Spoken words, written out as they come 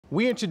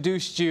We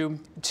introduced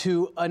you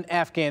to an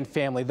Afghan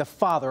family. The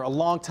father, a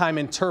longtime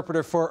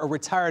interpreter for a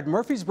retired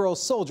Murfreesboro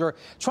soldier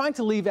trying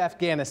to leave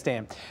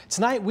Afghanistan.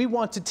 Tonight, we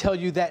want to tell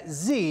you that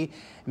Z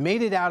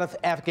made it out of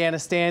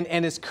Afghanistan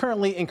and is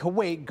currently in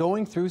Kuwait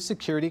going through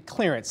security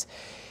clearance.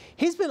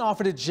 He's been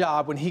offered a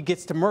job when he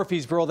gets to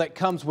Murfreesboro that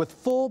comes with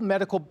full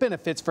medical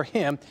benefits for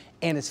him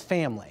and his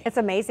family. It's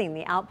amazing,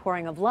 the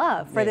outpouring of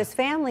love for this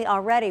family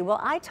already. Well,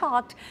 I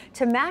talked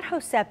to Matt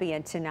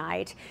Hosepian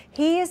tonight.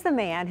 He is the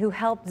man who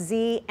helped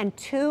Z and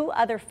 2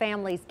 other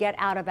families get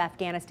out of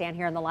Afghanistan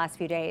here in the last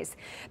few days.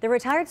 The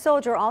retired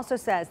soldier also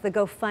says the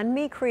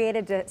GoFundMe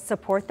created to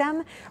support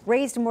them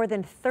raised more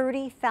than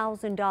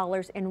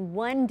 $30,000 in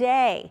one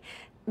day.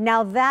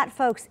 Now that,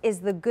 folks, is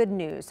the good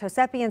news.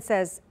 Hosepian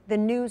says the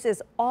news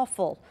is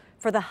awful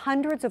for the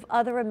hundreds of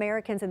other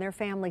Americans and their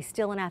families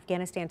still in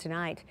Afghanistan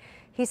tonight.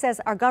 He says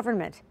our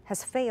government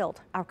has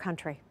failed our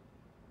country.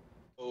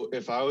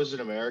 If I was an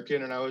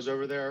American and I was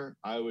over there,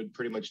 I would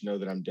pretty much know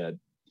that I'm dead.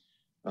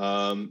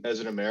 As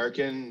an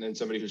American and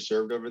somebody who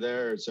served over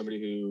there,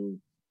 somebody who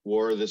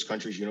wore this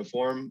country's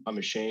uniform, I'm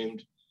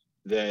ashamed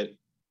that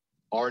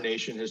our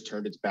nation has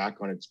turned its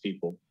back on its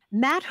people.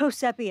 Matt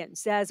Hosepian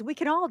says we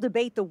can all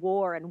debate the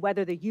war and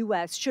whether the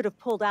U.S. should have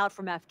pulled out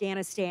from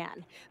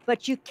Afghanistan,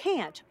 but you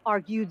can't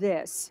argue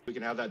this. We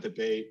can have that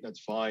debate.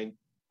 That's fine.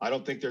 I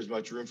don't think there's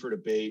much room for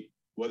debate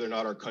whether or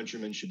not our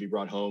countrymen should be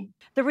brought home.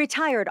 The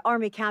retired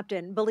Army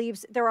captain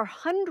believes there are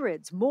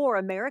hundreds more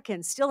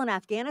Americans still in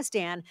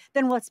Afghanistan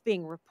than what's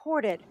being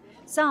reported.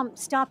 Some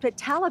stopped at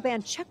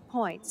Taliban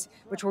checkpoints,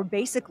 which were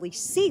basically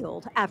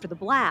sealed after the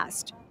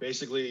blast.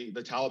 Basically,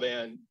 the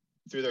Taliban,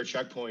 through their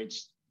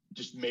checkpoints,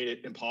 just made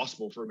it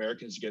impossible for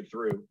Americans to get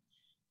through.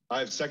 I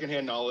have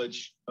secondhand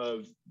knowledge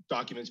of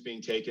documents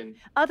being taken.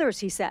 Others,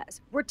 he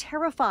says, were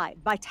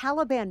terrified by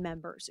Taliban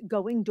members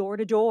going door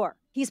to door.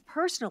 He's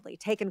personally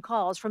taken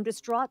calls from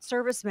distraught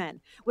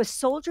servicemen with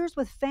soldiers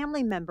with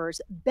family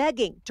members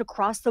begging to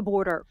cross the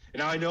border.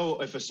 And I know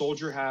if a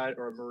soldier had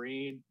or a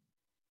Marine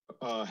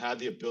had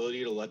the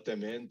ability to let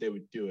them in, they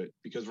would do it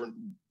because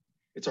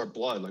it's our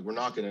blood. Like we're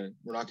not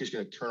just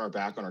gonna turn our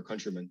back on our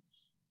countrymen.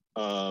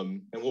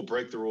 And we'll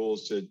break the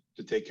rules to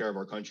take care of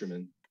our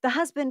countrymen. The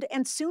husband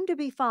and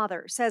soon-to-be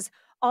father says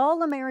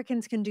all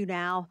Americans can do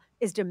now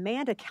is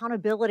demand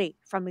accountability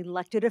from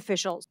elected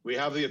officials. We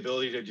have the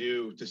ability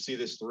to see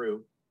this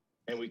through,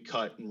 and we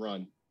cut and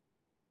run.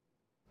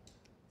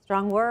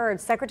 Strong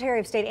words. Secretary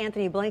of State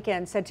Anthony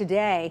Blinken said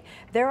today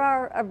there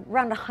are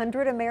around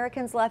 100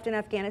 Americans left in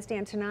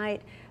Afghanistan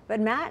tonight, but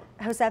Matt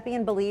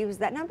Hosepian believes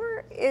that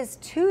number is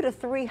 200 to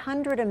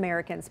 300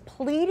 Americans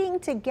pleading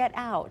to get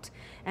out.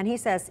 And he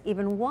says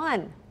even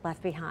one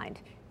left behind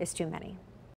is too many.